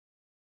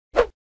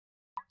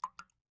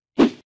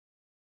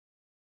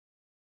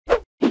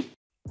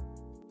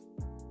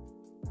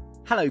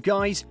Hello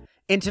guys,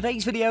 in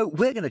today's video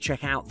we're going to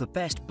check out the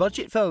best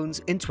budget phones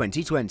in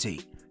 2020.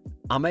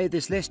 I made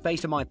this list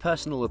based on my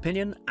personal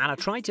opinion and I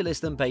tried to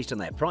list them based on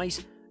their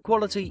price,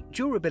 quality,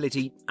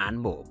 durability and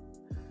more.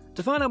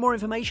 To find out more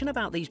information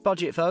about these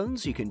budget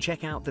phones, you can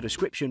check out the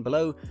description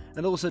below,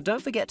 and also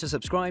don't forget to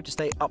subscribe to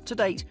stay up to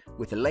date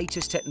with the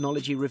latest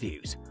technology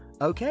reviews.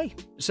 Okay,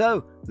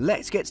 so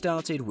let's get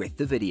started with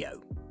the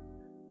video.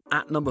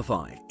 At number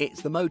 5,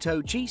 it's the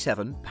Moto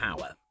G7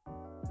 Power.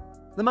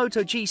 The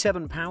Moto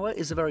G7 Power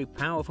is a very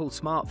powerful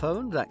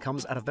smartphone that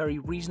comes at a very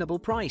reasonable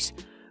price.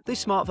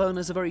 This smartphone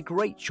is a very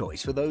great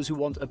choice for those who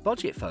want a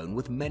budget phone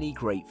with many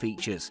great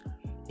features.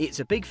 It's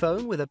a big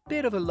phone with a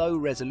bit of a low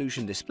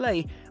resolution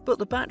display, but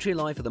the battery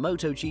life of the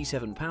Moto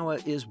G7 Power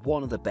is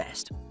one of the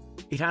best.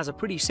 It has a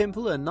pretty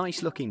simple and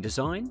nice looking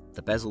design,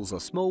 the bezels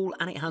are small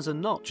and it has a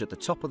notch at the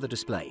top of the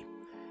display.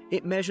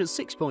 It measures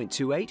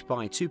 6.28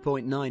 by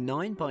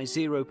 2.99 by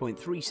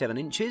 0.37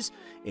 inches,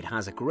 it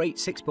has a great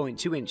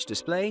 6.2 inch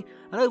display,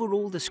 and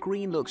overall the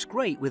screen looks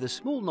great with a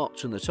small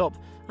notch on the top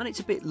and it's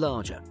a bit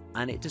larger,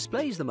 and it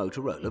displays the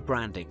Motorola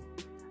branding.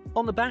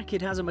 On the back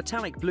it has a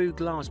metallic blue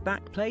glass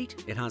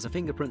backplate, it has a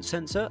fingerprint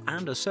sensor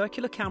and a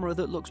circular camera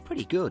that looks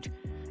pretty good.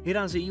 It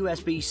has a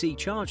USB-C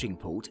charging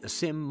port, a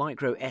SIM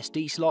micro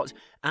SD slot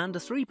and a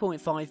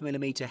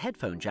 3.5mm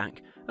headphone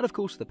jack, and of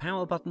course the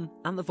power button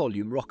and the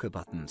volume rocker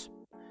buttons.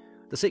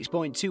 The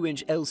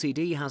 6.2-inch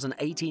LCD has an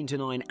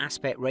 18:9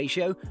 aspect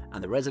ratio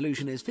and the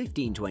resolution is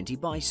 1520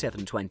 by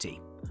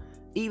 720.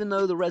 Even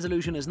though the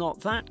resolution is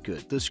not that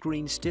good, the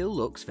screen still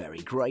looks very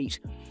great.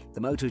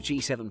 The Moto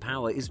G7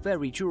 Power is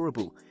very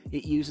durable.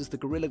 It uses the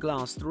Gorilla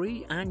Glass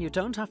 3 and you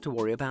don't have to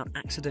worry about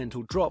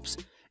accidental drops.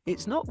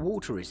 It's not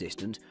water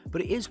resistant,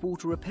 but it is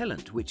water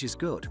repellent, which is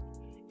good.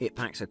 It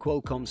packs a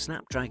Qualcomm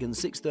Snapdragon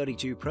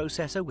 632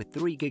 processor with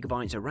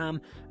 3GB of RAM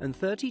and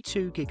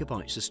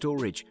 32GB of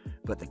storage.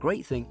 But the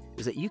great thing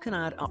is that you can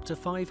add up to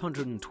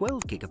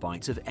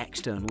 512GB of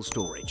external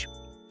storage.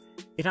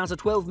 It has a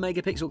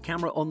 12-megapixel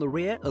camera on the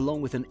rear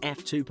along with an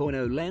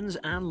f2.0 lens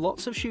and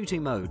lots of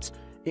shooting modes.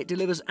 It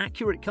delivers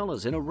accurate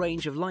colours in a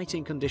range of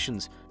lighting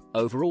conditions.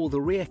 Overall, the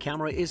rear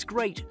camera is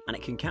great and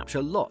it can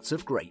capture lots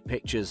of great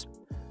pictures.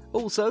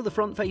 Also, the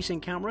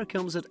front-facing camera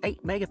comes at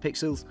 8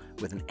 megapixels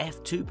with an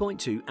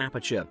f2.2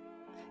 aperture.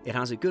 It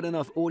has a good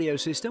enough audio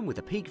system with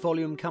a peak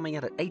volume coming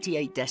at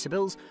 88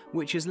 decibels,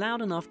 which is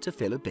loud enough to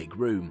fill a big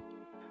room.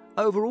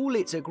 Overall,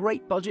 it's a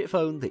great budget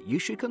phone that you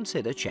should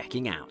consider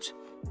checking out.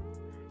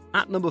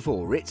 At number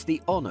 4, it's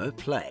the Honor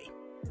Play.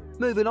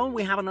 Moving on,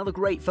 we have another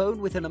great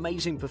phone with an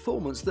amazing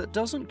performance that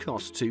doesn't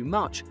cost too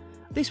much.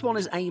 This one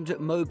is aimed at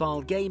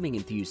mobile gaming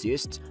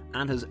enthusiasts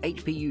and has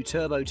HPU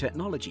Turbo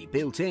technology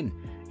built in.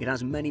 It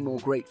has many more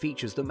great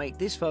features that make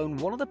this phone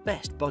one of the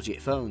best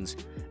budget phones.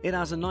 It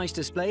has a nice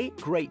display,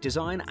 great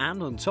design,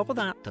 and on top of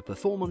that, the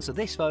performance of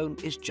this phone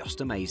is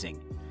just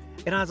amazing.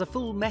 It has a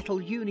full metal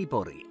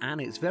unibody and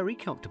it's very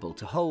comfortable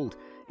to hold.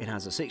 It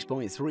has a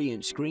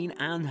 6.3-inch screen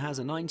and has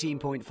a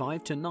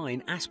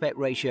 19.5:9 aspect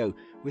ratio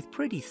with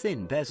pretty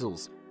thin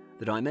bezels.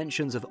 The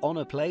dimensions of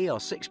Honor Play are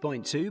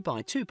 6.2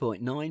 by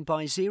 2.9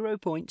 by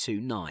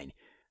 0.29.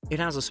 It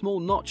has a small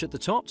notch at the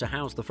top to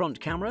house the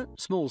front camera,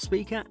 small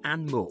speaker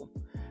and more.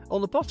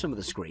 On the bottom of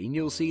the screen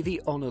you'll see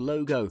the Honor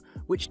logo,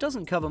 which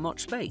doesn't cover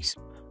much space.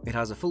 It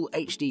has a full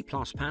HD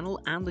Plus panel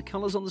and the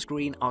colours on the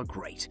screen are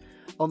great.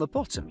 On the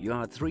bottom you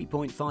have a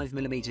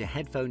 3.5mm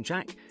headphone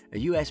jack, a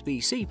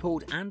USB-C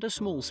port and a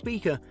small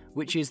speaker,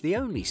 which is the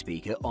only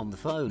speaker on the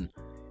phone.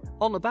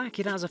 On the back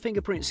it has a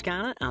fingerprint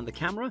scanner and the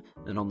camera,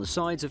 and on the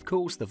sides of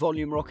course the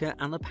volume rocker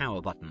and the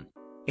power button.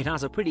 It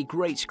has a pretty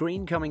great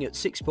screen coming at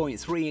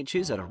 6.3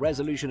 inches at a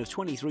resolution of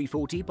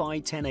 2340 by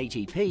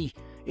 1080p.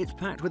 It's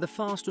packed with a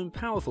fast and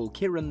powerful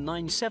Kirin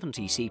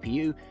 970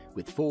 CPU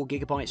with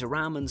 4GB of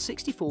RAM and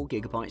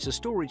 64GB of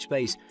storage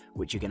space,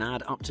 which you can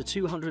add up to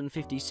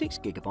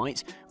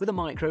 256GB with a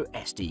micro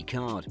SD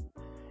card.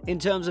 In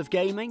terms of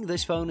gaming,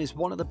 this phone is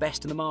one of the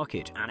best in the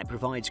market and it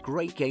provides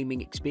great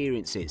gaming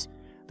experiences.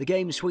 The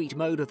Game Suite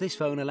mode of this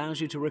phone allows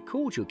you to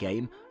record your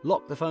game,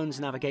 lock the phone's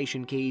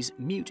navigation keys,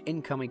 mute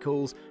incoming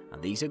calls,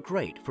 and these are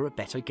great for a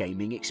better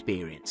gaming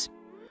experience.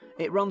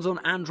 It runs on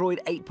Android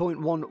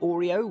 8.1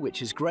 Oreo,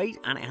 which is great,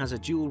 and it has a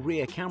dual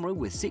rear camera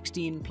with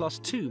 16 plus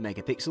 2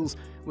 megapixels,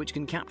 which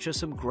can capture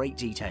some great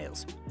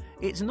details.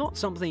 It's not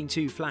something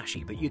too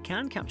flashy, but you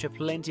can capture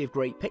plenty of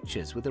great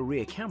pictures with the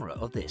rear camera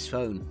of this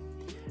phone.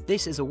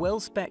 This is a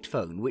well-spec'd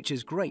phone which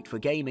is great for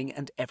gaming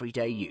and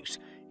everyday use.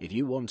 If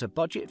you want a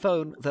budget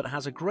phone that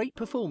has a great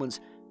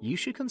performance, you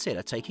should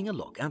consider taking a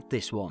look at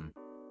this one.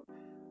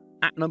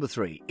 At number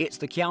 3, it's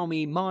the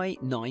Xiaomi Mi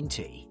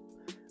 9T.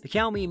 The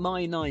Xiaomi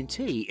Mi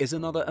 9T is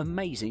another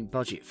amazing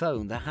budget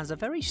phone that has a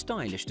very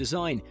stylish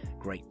design,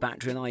 great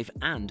battery life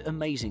and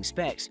amazing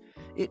specs.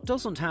 It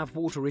doesn't have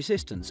water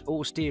resistance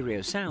or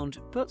stereo sound,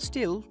 but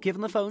still,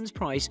 given the phone's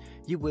price,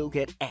 you will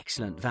get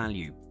excellent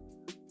value.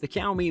 The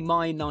Xiaomi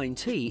Mi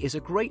 9T is a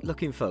great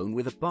looking phone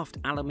with a buffed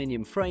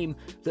aluminium frame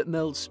that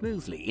melds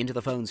smoothly into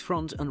the phone's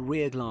front and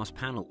rear glass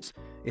panels.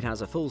 It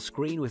has a full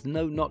screen with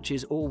no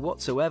notches or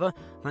whatsoever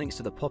thanks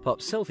to the pop-up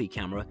selfie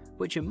camera,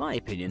 which in my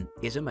opinion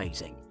is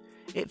amazing.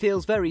 It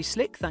feels very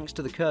slick thanks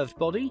to the curved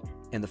body.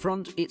 In the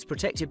front, it's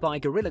protected by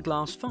Gorilla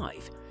Glass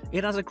 5.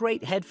 It has a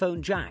great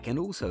headphone jack, and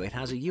also it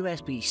has a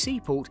USB-C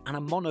port and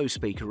a mono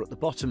speaker at the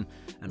bottom,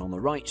 and on the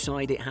right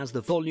side it has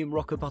the volume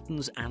rocker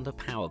buttons and a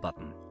power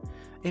button.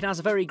 It has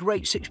a very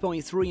great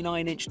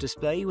 6.39-inch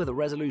display with a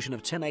resolution of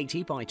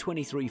 1080 by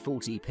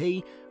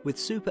 2340p with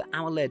Super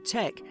AMOLED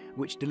tech,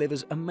 which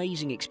delivers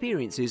amazing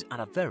experiences at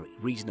a very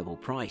reasonable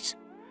price.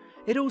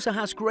 It also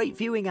has great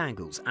viewing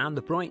angles and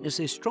the brightness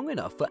is strong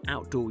enough for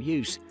outdoor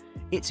use.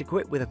 It's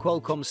equipped with a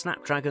Qualcomm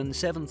Snapdragon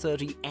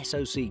 730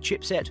 SoC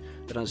chipset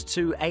that has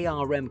 2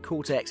 ARM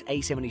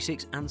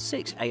Cortex-A76 and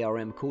 6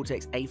 ARM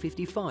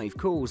Cortex-A55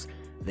 cores.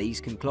 These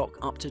can clock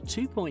up to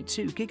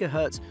 2.2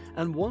 GHz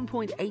and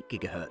 1.8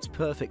 GHz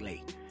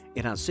perfectly.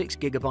 It has 6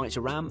 GB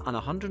of RAM and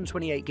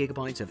 128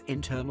 GB of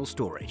internal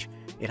storage.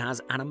 It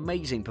has an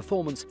amazing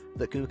performance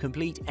that can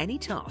complete any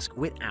task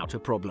without a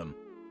problem.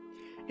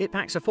 It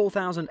packs a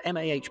 4000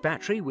 mAh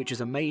battery, which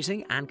is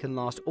amazing and can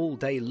last all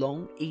day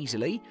long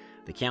easily.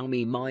 The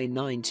Xiaomi Mi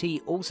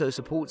 9T also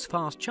supports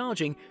fast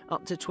charging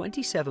up to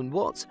 27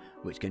 watts,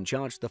 which can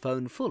charge the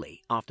phone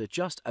fully after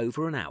just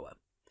over an hour.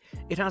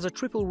 It has a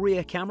triple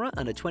rear camera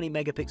and a 20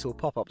 megapixel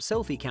pop-up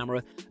selfie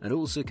camera, and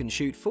also can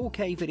shoot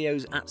 4K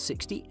videos at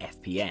 60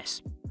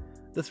 FPS.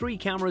 The 3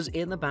 cameras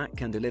in the back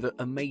can deliver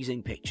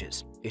amazing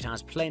pictures. It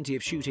has plenty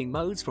of shooting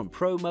modes from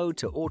Pro mode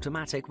to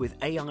automatic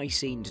with AI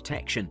scene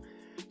detection.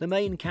 The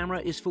main camera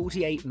is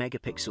 48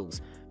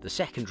 megapixels, the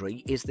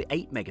secondary is the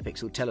 8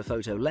 megapixel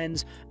telephoto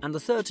lens and the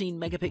 13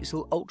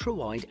 megapixel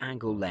ultra-wide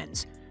angle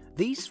lens.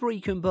 These 3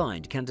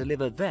 combined can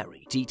deliver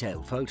very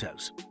detailed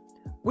photos.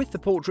 With the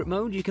portrait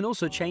mode, you can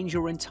also change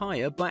your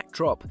entire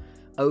backdrop.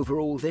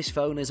 Overall, this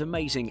phone is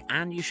amazing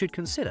and you should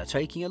consider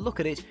taking a look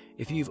at it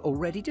if you've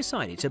already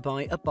decided to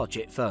buy a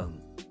budget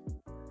phone.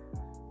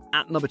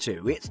 At number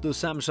 2, it's the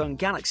Samsung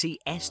Galaxy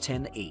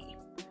S10e.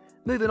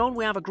 Moving on,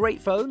 we have a great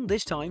phone,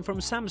 this time from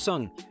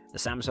Samsung. The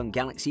Samsung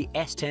Galaxy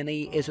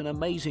S10e is an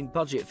amazing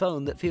budget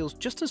phone that feels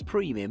just as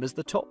premium as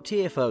the top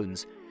tier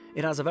phones.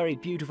 It has a very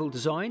beautiful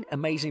design,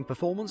 amazing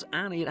performance,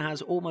 and it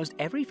has almost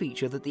every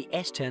feature that the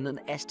S10 and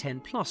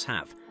S10 Plus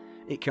have.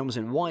 It comes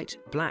in white,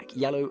 black,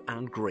 yellow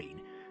and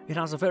green. It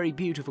has a very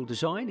beautiful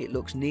design, it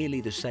looks nearly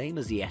the same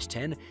as the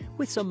S10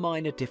 with some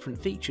minor different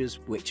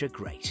features which are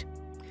great.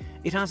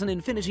 It has an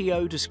Infinity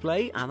O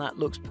display and that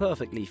looks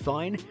perfectly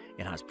fine.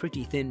 It has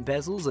pretty thin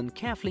bezels and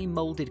carefully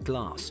moulded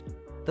glass.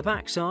 The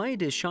back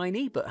side is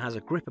shiny but has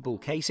a grippable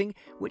casing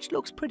which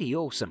looks pretty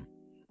awesome.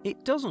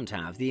 It doesn't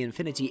have the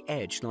Infinity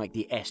Edge like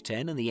the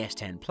S10 and the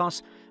S10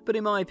 Plus, but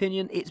in my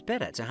opinion it's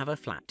better to have a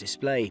flat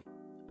display.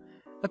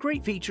 A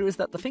great feature is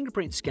that the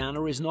fingerprint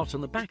scanner is not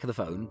on the back of the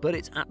phone, but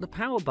it's at the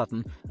power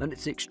button and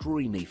it's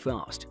extremely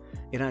fast.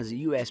 It has a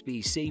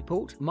USB-C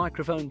port,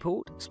 microphone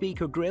port,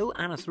 speaker grill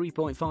and a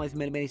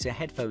 3.5mm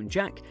headphone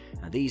jack,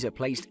 and these are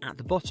placed at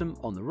the bottom.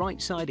 On the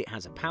right side it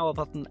has a power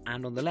button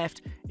and on the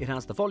left it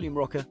has the volume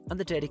rocker and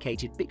the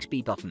dedicated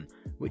Bixby button,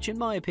 which in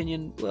my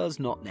opinion was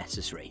not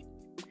necessary.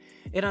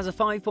 It has a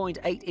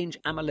 5.8-inch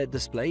AMOLED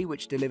display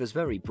which delivers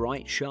very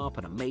bright, sharp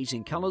and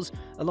amazing colours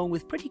along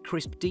with pretty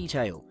crisp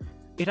detail.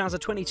 It has a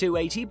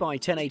 2280 by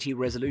 1080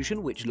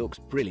 resolution which looks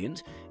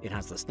brilliant. It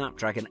has the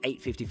Snapdragon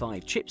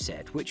 855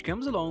 chipset which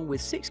comes along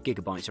with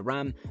 6GB of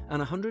RAM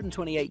and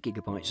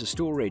 128GB of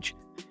storage.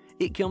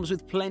 It comes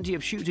with plenty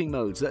of shooting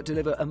modes that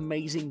deliver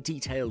amazing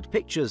detailed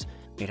pictures.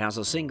 It has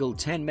a single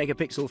 10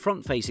 megapixel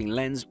front-facing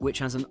lens which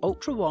has an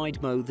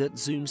ultra-wide mode that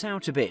zooms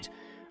out a bit.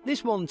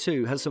 This one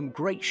too has some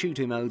great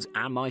shooting modes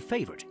and my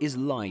favourite is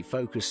live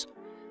focus.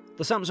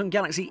 The Samsung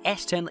Galaxy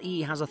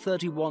S10e has a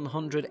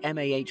 3100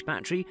 mAh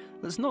battery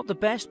that's not the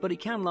best, but it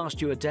can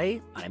last you a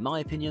day, and in my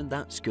opinion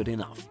that's good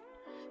enough.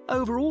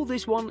 Overall,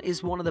 this one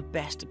is one of the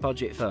best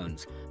budget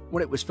phones.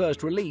 When it was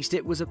first released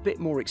it was a bit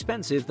more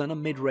expensive than a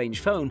mid-range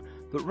phone,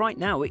 but right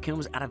now it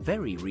comes at a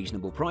very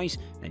reasonable price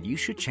and you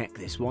should check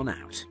this one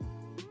out.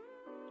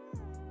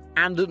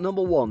 And at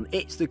number 1,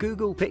 it's the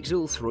Google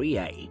Pixel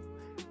 3a.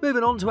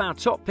 Moving on to our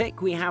top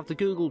pick, we have the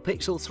Google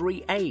Pixel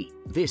 3a.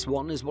 This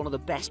one is one of the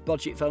best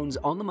budget phones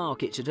on the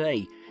market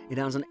today. It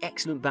has an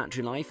excellent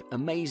battery life,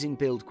 amazing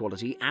build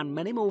quality and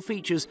many more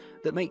features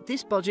that make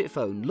this budget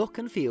phone look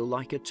and feel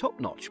like a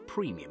top-notch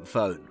premium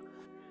phone.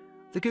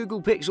 The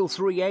Google Pixel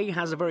 3a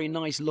has a very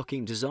nice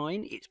looking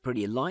design. It's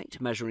pretty light,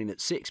 measuring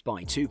at 6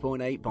 by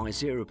 2.8 by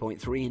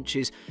 0.3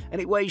 inches, and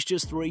it weighs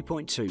just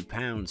 3.2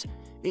 pounds.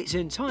 It's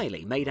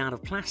entirely made out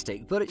of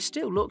plastic, but it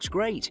still looks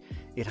great.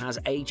 It has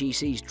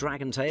AGC's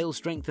Dragontail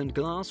strengthened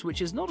glass,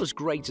 which is not as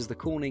great as the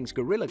Corning's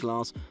Gorilla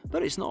Glass,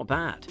 but it's not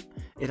bad.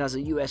 It has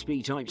a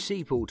USB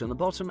Type-C port on the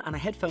bottom and a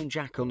headphone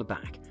jack on the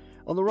back.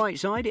 On the right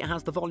side it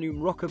has the volume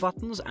rocker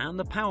buttons and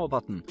the power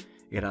button.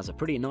 It has a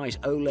pretty nice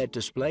OLED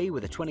display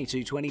with a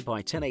 2220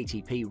 by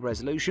 1080p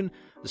resolution.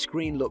 The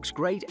screen looks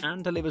great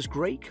and delivers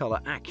great colour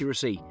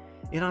accuracy.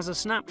 It has a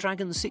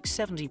Snapdragon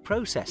 670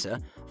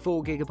 processor,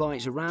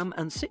 4GB of RAM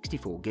and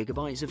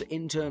 64GB of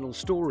internal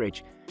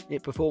storage.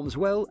 It performs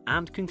well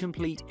and can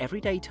complete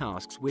everyday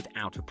tasks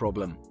without a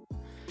problem.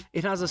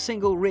 It has a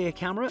single rear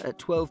camera at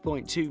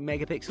 12.2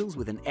 megapixels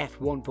with an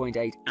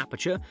f1.8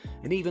 aperture,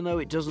 and even though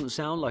it doesn't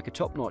sound like a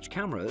top-notch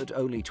camera at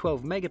only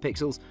 12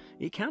 megapixels,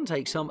 it can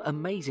take some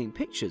amazing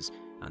pictures,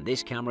 and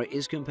this camera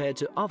is compared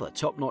to other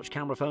top-notch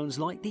camera phones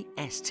like the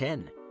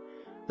S10.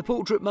 The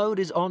portrait mode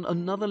is on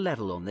another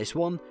level on this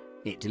one.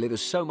 It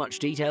delivers so much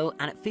detail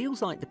and it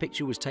feels like the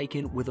picture was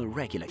taken with a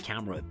regular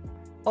camera.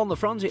 On the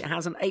front, it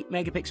has an 8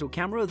 megapixel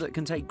camera that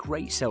can take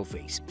great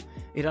selfies.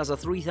 It has a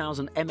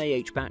 3000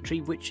 mAh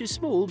battery, which is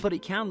small but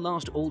it can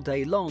last all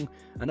day long,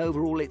 and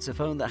overall it's a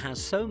phone that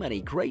has so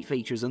many great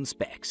features and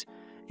specs.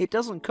 It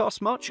doesn't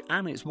cost much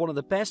and it's one of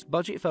the best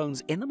budget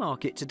phones in the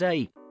market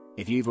today.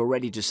 If you've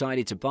already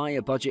decided to buy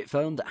a budget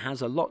phone that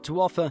has a lot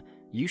to offer,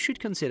 you should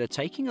consider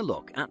taking a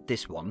look at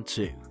this one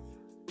too.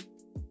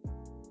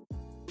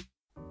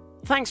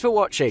 Thanks for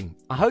watching.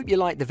 I hope you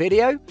liked the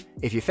video.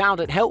 If you found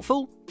it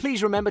helpful,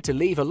 please remember to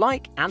leave a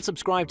like and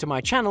subscribe to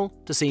my channel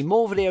to see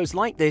more videos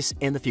like this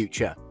in the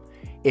future.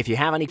 If you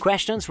have any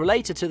questions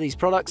related to these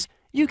products,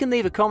 you can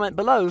leave a comment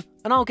below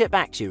and I'll get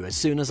back to you as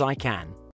soon as I can.